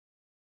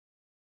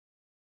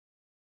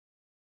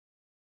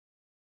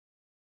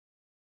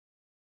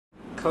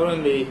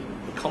Currently,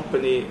 the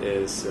company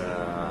is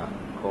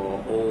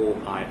called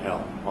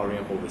OIL,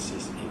 Orient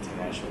Overseas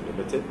International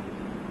Limited,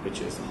 which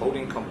is a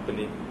holding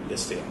company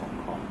listed in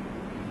Hong Kong.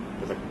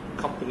 But the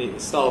company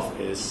itself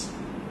is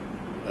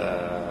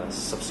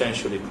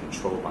substantially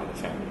controlled by the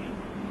family.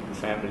 The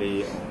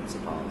family owns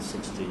about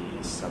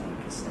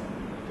 67%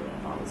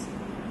 of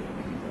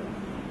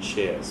the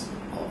shares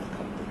of the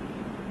company.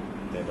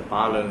 Then the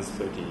balance,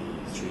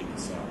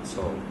 33% or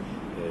so,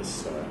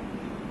 is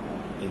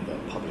in the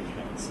public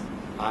hands.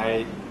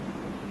 I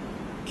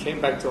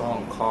came back to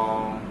Hong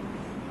Kong,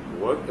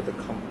 worked at the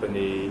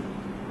company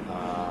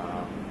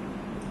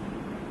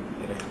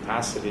in the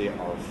capacity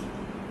of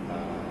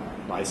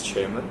vice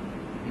chairman,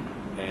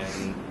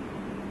 and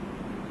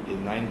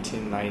in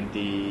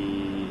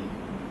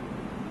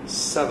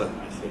 1997,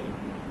 I think,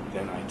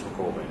 then I took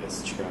over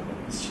as chairman,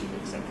 as chief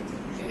executive.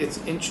 It's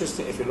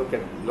interesting if you look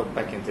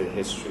back into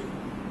history.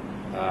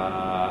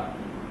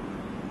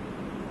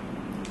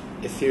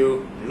 If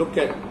you look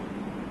at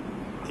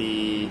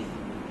the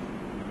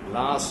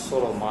last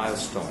sort of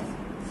milestone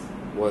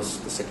was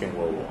the Second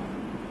World War.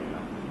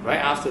 Right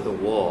after the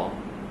war,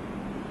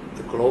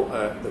 the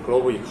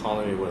global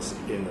economy was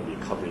in a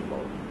recovery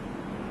mode.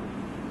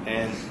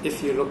 And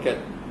if you look at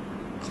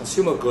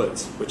consumer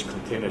goods, which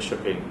container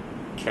shipping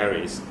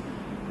carries,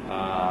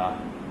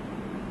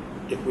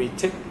 if we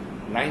take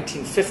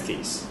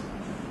 1950s,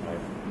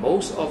 right,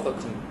 most of the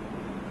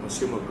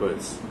consumer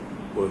goods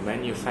were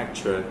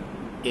manufactured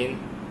in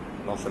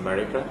North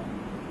America,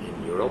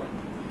 in Europe,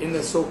 in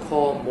the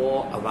so-called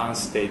more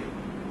advanced state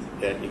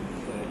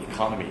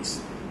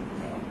economies.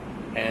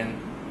 And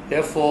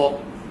therefore,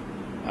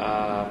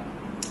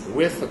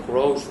 with the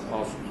growth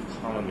of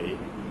economy,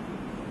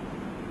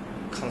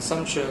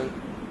 consumption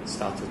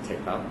starts to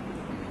take up.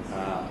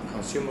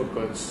 Consumer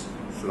goods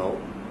flow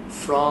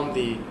from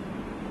the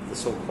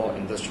so-called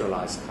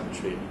industrialized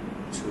country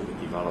to the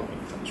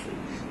developing country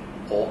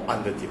or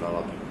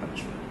underdeveloping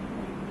country,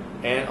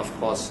 and of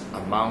course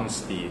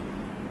amongst the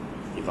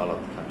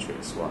developed country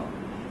as well.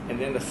 And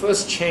then the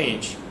first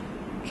change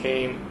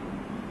came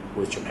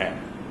with Japan.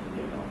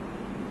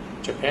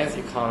 Japan's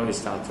economy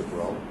started to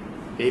grow.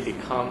 They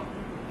become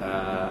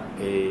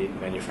a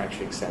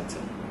manufacturing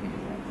center,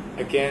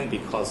 again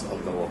because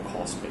of lower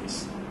cost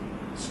base.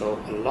 So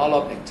a lot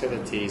of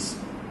activities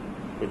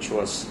which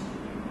was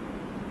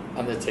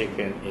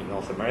undertaken in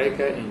North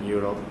America, in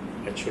Europe,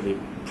 actually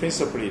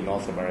principally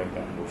North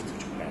America, moved to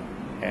Japan.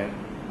 And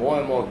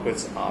more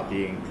goods are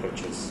being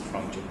purchased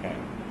from Japan.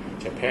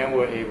 Japan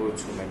were able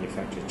to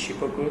manufacture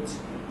cheaper goods.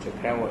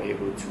 Japan were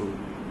able to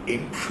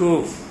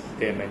improve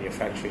their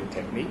manufacturing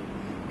technique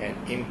and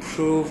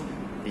improve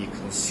the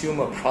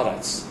consumer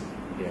products,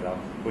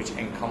 which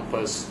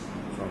encompass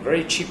from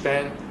very cheap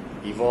end,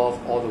 evolve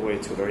all the way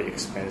to very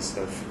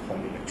expensive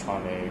home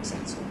electronics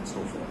and so on and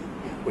so forth,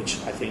 which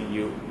I think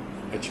you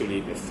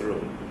actually lived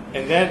through.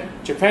 And then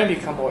Japan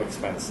become more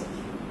expensive.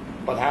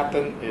 What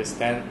happened is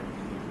then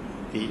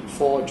the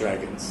four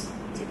dragons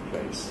took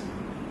place,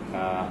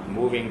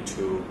 moving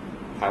to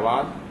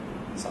Taiwan,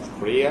 South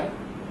Korea,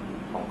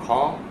 Hong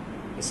Kong,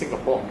 and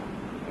Singapore.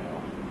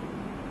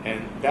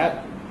 And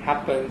that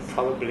happened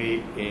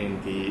probably in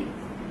the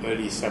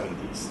early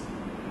 70s.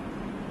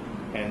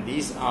 And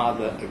these are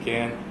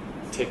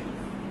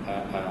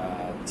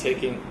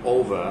taking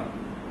over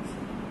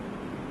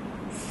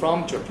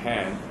from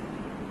Japan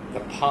the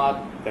part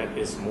that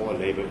is more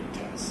labor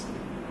intense.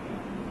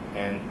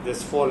 And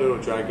this four little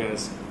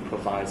dragons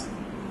provides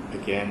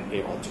again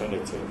an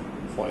alternative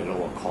for a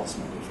lower cost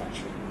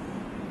manufacturing.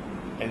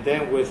 And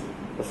then with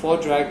the four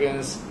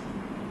dragons,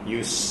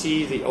 you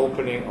see the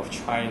opening of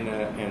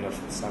China end of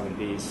the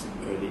 70s,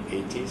 early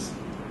 80s,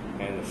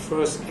 and the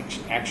first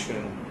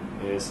action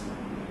is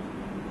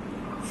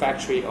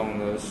factory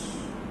owners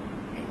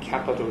and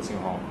capitals in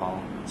Hong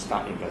Kong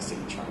start investing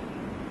in China,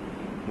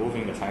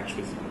 moving the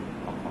factories from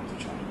Hong Kong to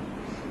China,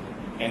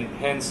 and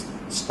hence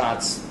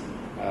starts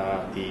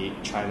the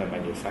China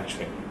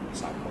manufacturing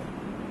cycle.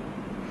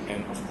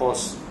 And of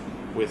course,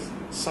 with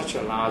such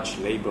a large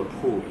labor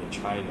pool in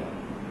China,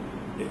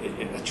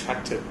 it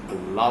attracted a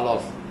lot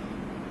of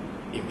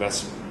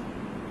investment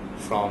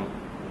from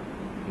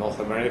North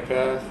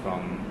America,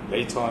 from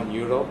later on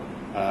Europe,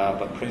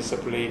 but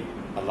principally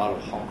a lot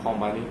of Hong Kong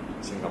money,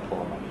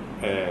 Singapore money,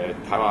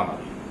 Taiwan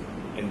money.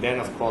 And then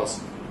of course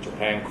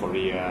Japan,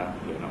 Korea,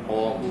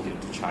 all moved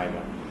into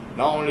China.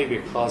 Not only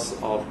because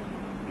of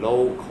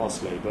low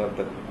cost labor,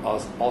 but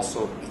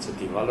also it's a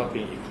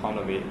developing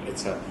economy,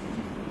 it's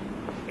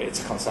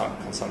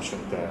consumption,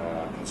 the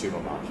consumer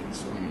market.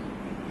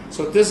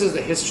 So this is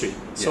the history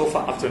so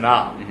far up to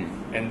now.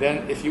 Mm-hmm. And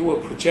then if you will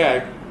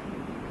project,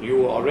 you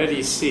will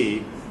already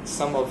see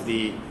some of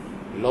the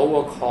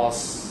lower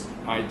cost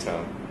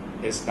item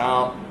is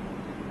now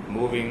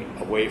moving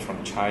away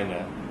from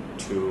China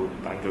to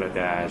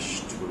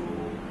Bangladesh, to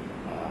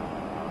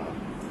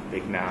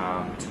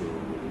Vietnam, to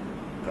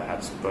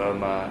perhaps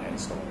Burma, and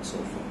so on and so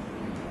forth.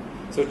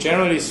 So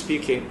generally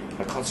speaking,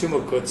 consumer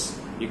goods,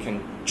 you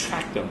can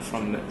track them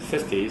from the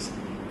 50s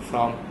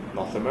from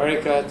North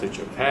America to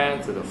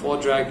Japan to the Four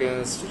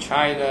Dragons to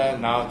China,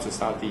 now to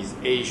Southeast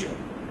Asia,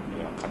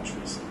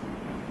 countries.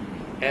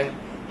 And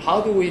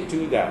how do we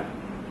do that?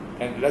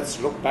 And let's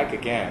look back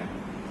again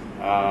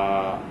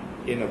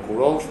in the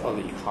growth of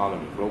the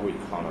economy, global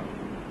economy.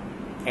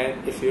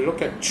 And if you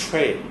look at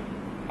trade,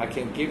 I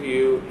can give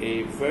you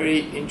a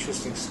very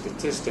interesting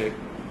statistic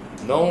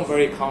known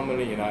very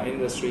commonly in our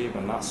industry,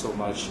 but not so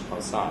much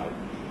outside.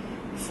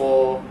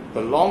 For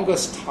the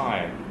longest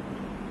time,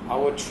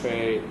 our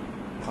trade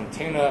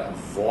container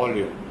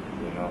volume,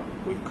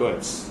 with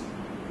goods,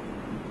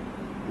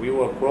 we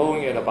were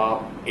growing at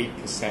about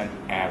 8%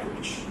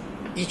 average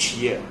each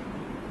year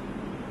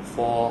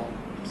for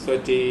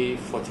 30,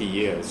 40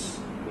 years,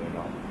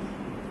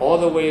 all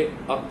the way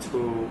up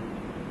to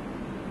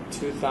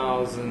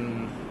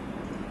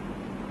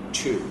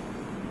 2002,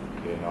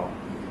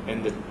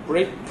 and the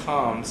break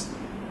comes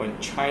when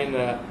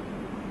China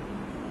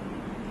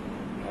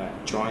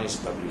joins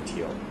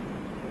WTO.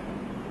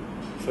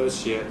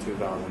 First year,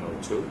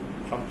 2002.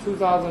 From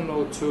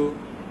 2002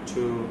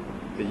 to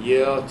the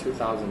year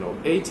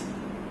 2008,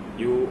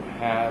 you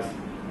have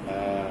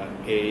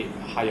a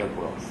higher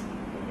growth.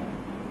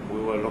 We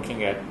were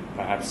looking at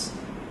perhaps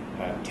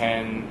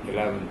 10,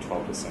 11,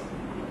 12%.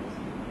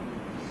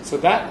 So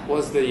that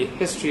was the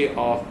history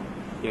of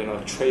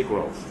trade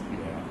growth.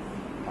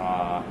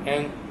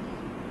 And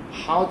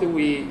how do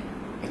we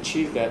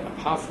achieve that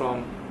apart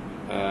from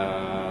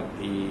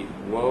the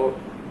world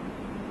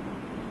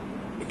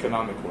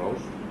economic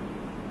growth?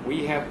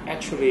 We have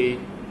actually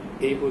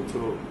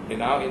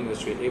in our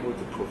industry, able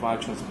to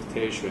provide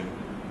transportation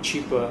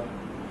cheaper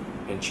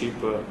and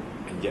cheaper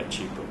and yet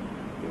cheaper,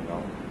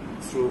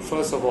 through,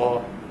 first of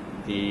all,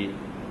 the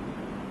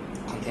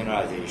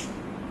containerization.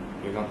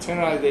 The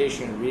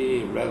containerization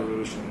really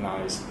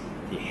revolutionized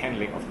the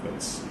handling of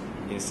goods.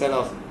 Instead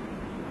of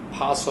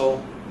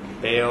parcel,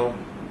 bale,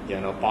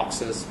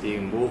 boxes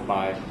being moved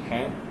by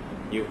hand,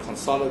 you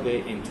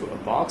consolidate into a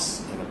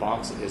box, and the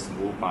box is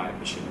moved by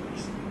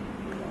machineries.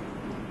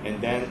 And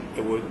then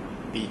it would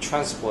be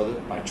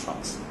transported by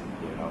trucks,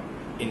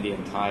 in the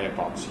entire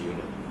box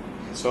unit.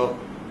 So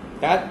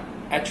that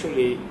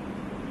actually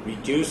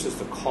reduces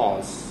the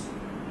cost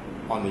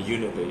on a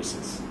unit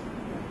basis.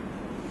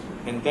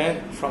 And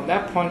then from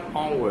that point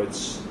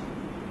onwards,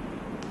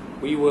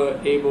 we were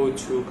able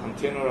to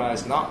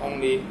containerize not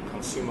only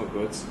consumer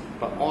goods,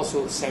 but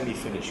also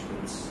semi-finished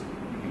goods,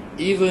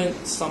 even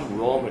some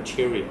raw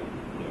material,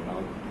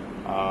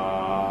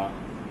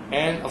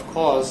 and of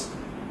course,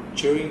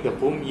 during the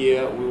boom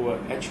year, we were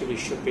actually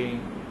shipping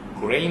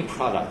grain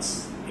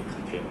products in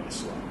containers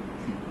as well.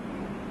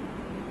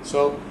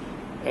 So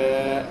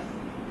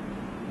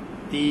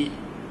the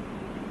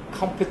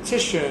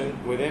competition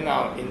within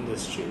our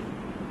industry,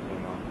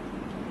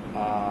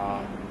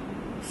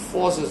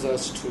 forces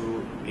us to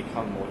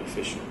become more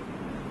efficient.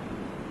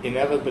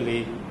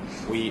 Inevitably,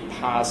 we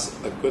pass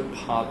a good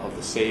part of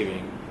the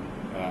saving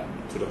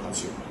to the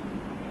consumer.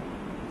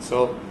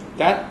 So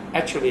that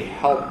actually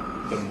helped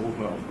the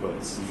movement of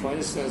goods. For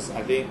instance,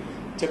 I think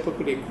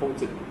typically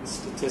quoted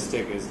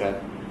statistic is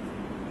that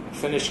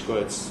finished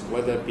goods,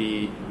 whether it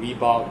be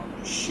Reebok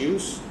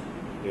shoes,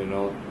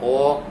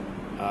 or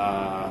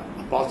a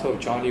bottle of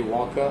Johnny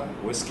Walker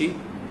whiskey,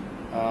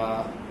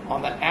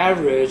 on the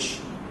average,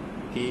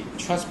 the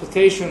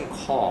transportation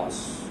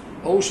costs,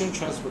 ocean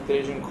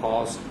transportation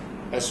costs,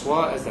 as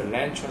well as the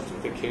land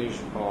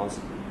transportation costs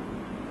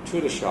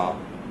to the shop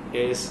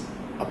is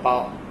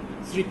about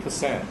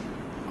 3%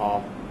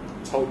 of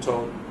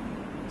total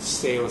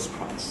sales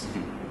price.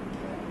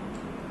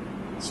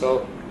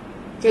 So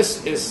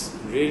this is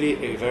really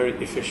a very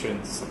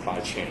efficient supply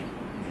chain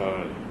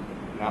currently.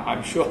 Now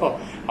I'm sure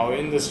our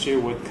industry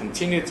would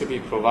continue to be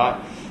through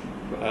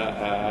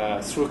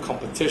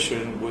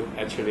competition would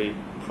actually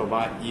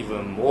provide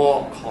even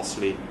more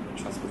costly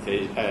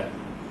transportation,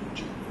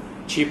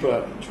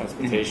 cheaper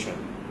transportation,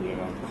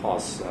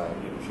 costs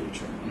in the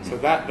future. So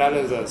that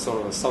is a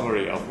sort of a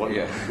summary of what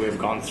we've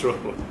gone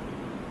through.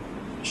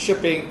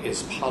 Shipping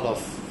is part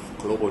of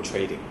global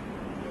trading,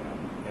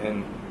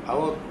 and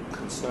our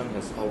concern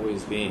has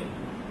always been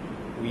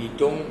we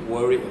don't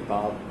worry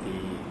about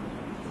the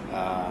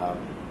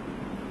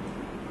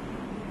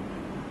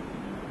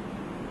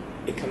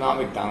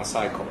economic down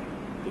cycle,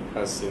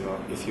 because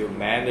if you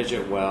manage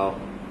it well,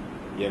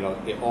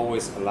 they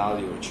always allow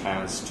you a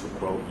chance to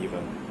grow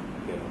even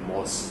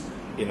more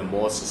in a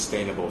more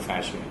sustainable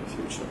fashion in the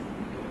future.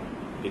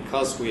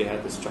 Because we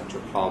had the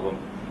structural problem,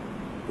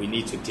 we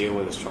need to deal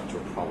with the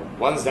structural problem.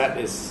 Once that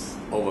is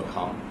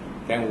overcome,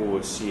 then we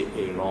will see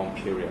a long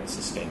period of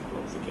sustained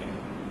growth again.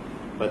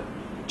 But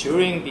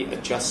during the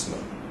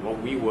adjustment, what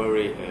we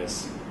worry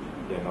is,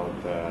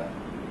 the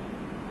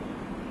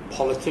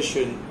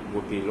politician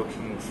would be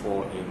looking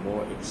for a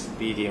more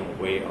expedient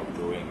way of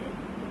doing it,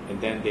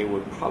 and then they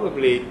would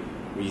probably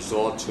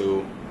resort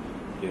to,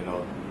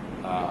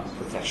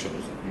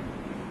 protectionism,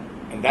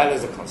 and that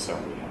is a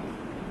concern we have.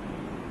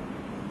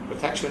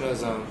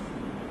 Protectionism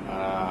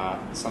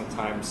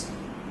sometimes,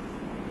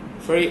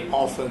 very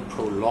often,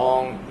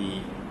 prolong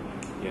the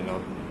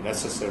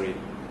necessary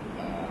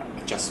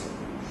adjustment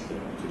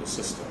to the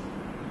system.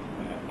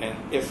 And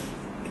if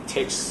it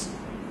takes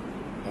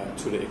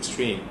to the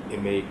extreme,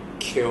 it may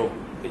kill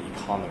the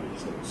economy,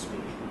 so to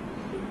speak.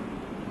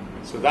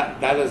 So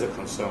that is a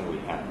concern we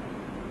have.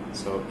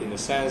 So in the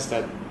sense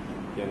that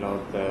in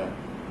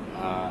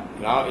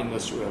our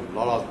industry we have a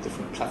lot of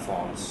different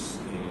platforms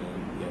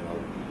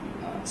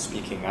in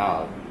speaking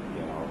out.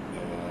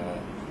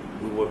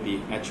 We will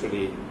be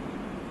actually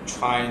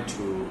trying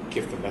to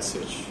give the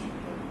message.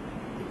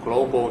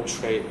 Global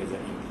trade is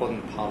an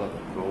important part of the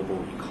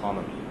global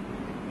economy,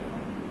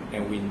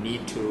 and we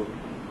need to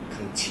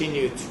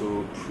continue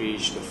to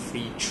preach the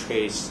free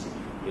trade,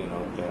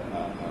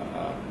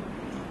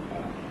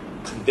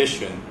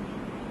 condition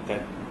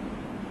that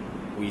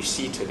we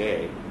see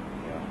today,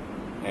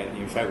 and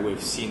in fact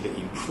we've seen the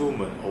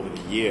improvement over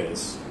the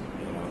years,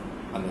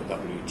 under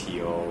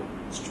WTO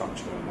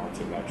structure,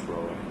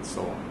 multilateral, and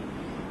so on.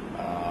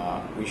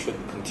 We should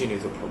continue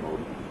to promote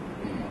it.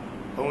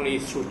 Only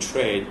through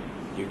trade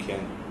you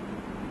can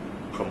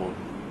promote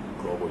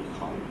global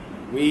economy.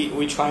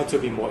 We try to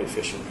be more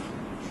efficient.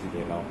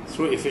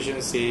 Through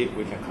efficiency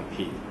we can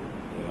compete.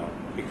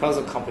 Because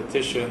of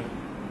competition,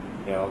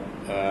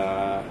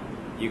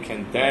 you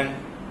can then,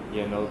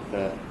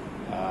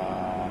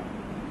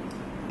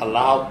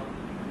 allow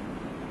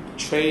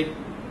trade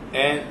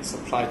and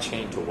supply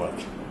chain to work,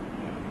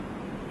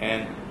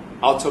 and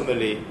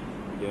ultimately,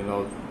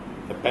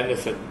 the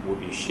benefit will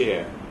be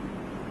shared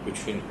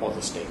between all the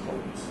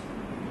stakeholders.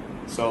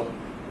 So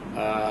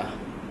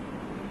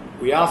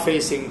we are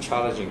facing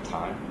challenging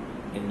time,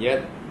 and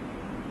yet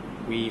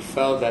we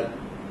felt that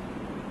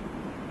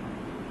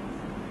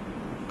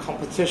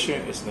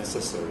competition is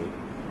necessary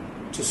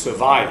to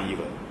survive,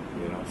 even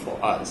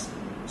for us.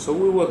 So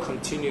we will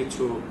continue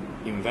to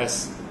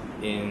invest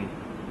in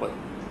what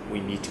we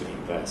need to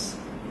invest.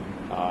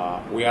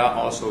 We are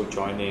also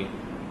joining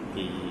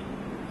the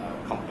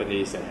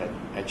companies that have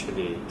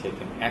actually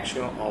taken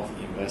action of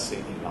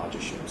investing in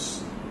larger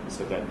ships,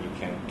 so that you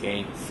can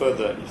gain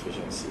further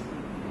efficiency.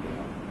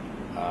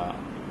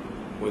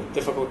 With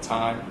difficult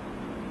time,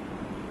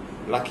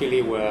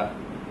 luckily we're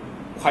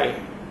quite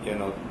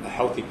a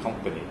healthy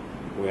company.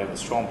 We have a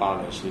strong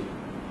balance sheet,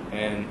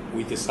 and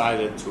we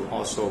decided to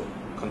also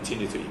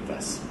continue to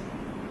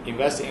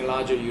invest in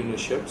larger unit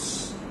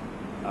ships,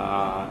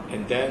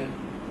 and then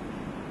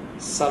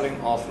selling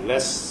off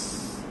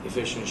less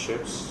efficient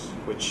ships,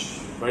 which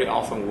very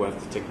often we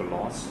have to take a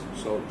loss.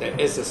 So there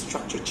is a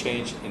structure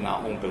change in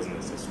our own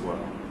business as well.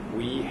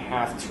 We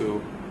have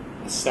to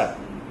accept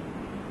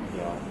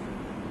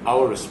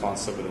our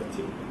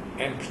responsibility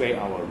and play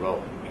our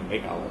role and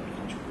make our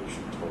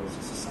contribution towards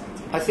the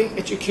society. I think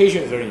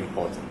education is very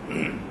important.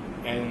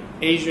 And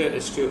Asia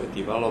is still a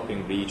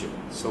developing region,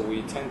 so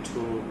we tend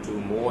to do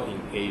more in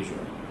Asia.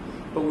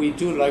 But we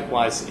do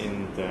likewise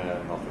in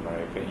North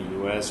America. In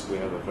the US, we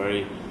have a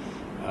very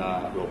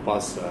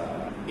robust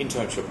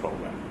internship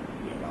program,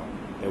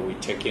 that we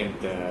take in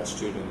the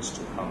students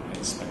to come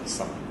and spend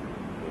summer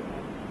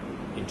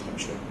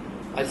internship.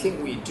 I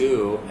think we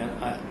do, and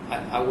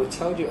I will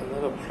tell you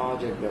another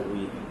project that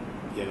we,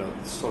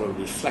 sort of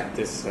reflect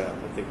this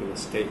particular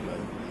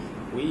statement.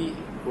 We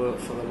were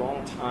for a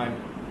long time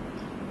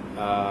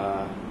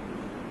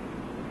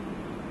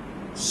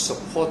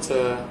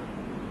supporter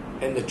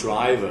and the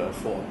driver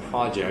for a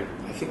project.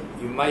 I think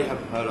you might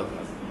have heard of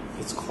it.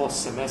 It's called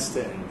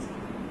Semester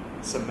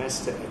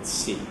at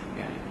Sea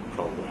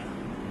program.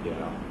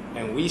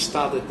 And we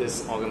started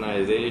this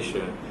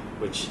organization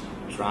which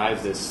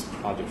drives this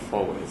project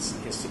forward. It's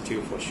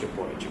Institute for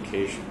Shipboard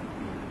Education.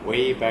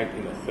 Way back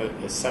in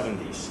the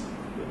 70s,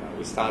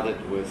 we started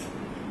with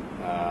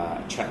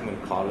Chapman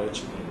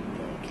College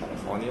in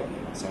California,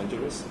 in Los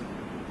Angeles,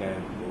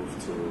 then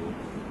moved to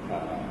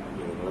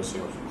University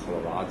of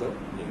Colorado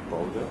in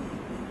Boulder,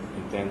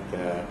 and then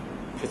the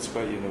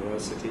Pittsburgh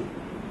University,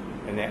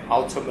 and then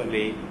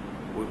ultimately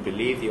we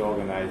believe the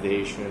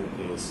organization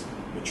is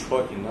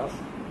mature enough.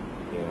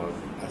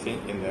 I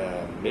think in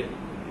the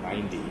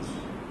mid-90s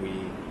we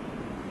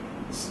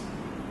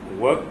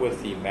worked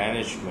with the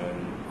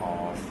management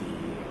of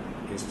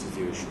the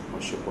Institution for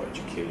Shipboard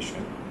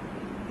Education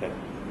that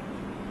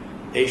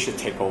they should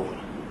take over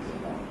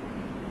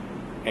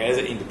as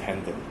an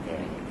independent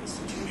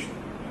institution.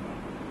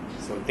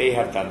 So they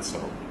have done so.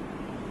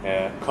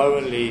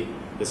 Currently,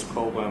 this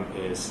program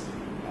is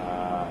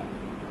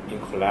in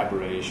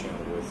collaboration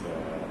with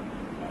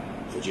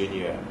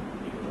Virginia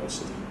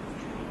University.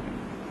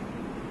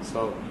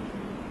 So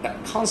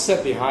that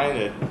concept behind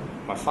it,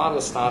 my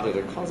father started.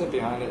 The concept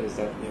behind it is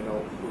that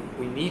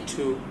we need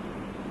to,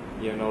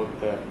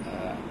 the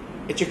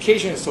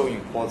education is so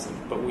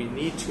important, but we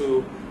need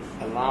to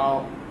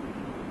allow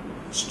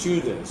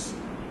students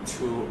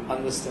to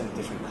understand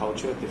different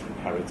culture, different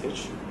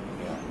heritage.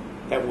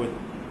 That would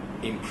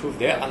improve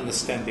their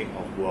understanding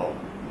of world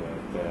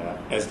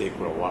as they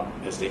grow up,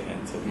 as they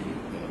enter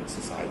the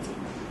society.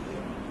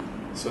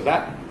 So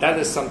that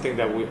is something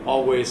that we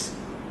always,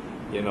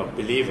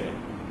 believe in,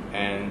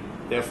 and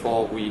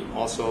therefore we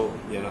also,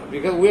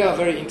 because we are a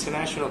very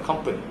international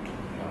company,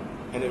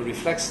 and it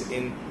reflects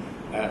in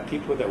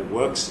people that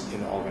works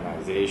in the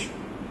organization.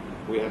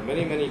 We have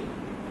many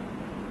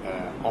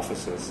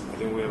officers. I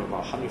think we have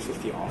about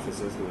 150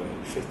 officers who are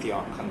in 50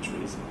 odd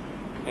countries,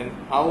 and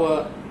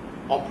our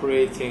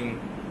operating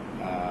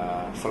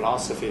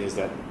philosophy is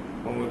that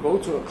when we go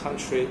to a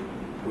country,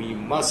 we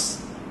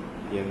must,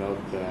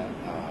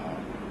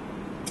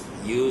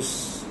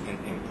 use and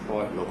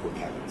employ local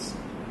talents.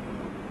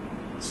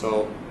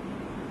 So,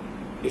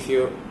 if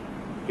you're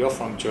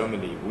from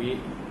Germany,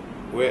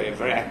 we're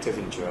very active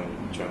in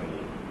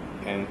Germany,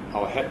 and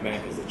our head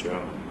man is a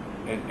German,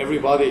 and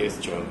everybody is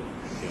German,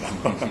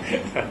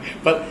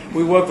 But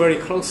we work very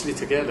closely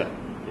together,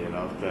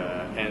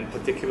 and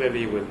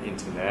particularly with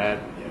internet,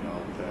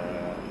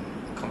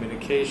 the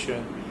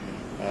communication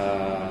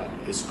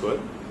is good,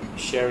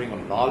 sharing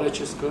of knowledge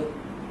is good,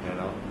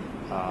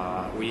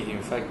 we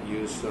in fact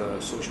use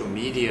social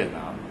media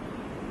now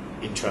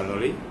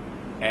internally,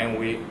 and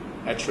we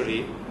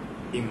actually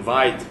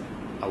invite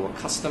our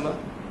customer,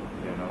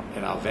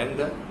 and our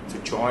vendor to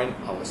join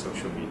our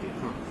social media.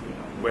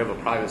 We have a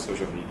private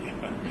social media,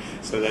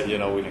 so that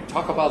we can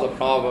talk about the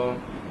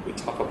problem, we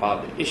talk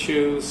about the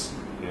issues.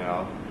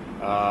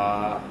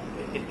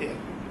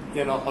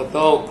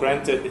 Although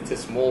granted it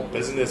is more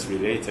business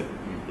related,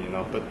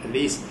 but at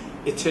least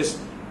it is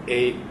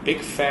a big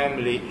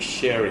family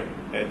sharing.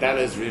 That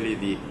is really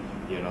the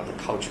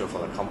culture for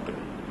the company,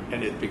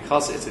 and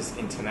because it is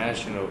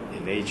international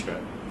in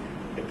nature,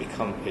 it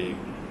becomes a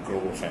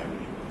global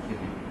family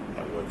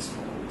that works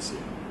for overseas.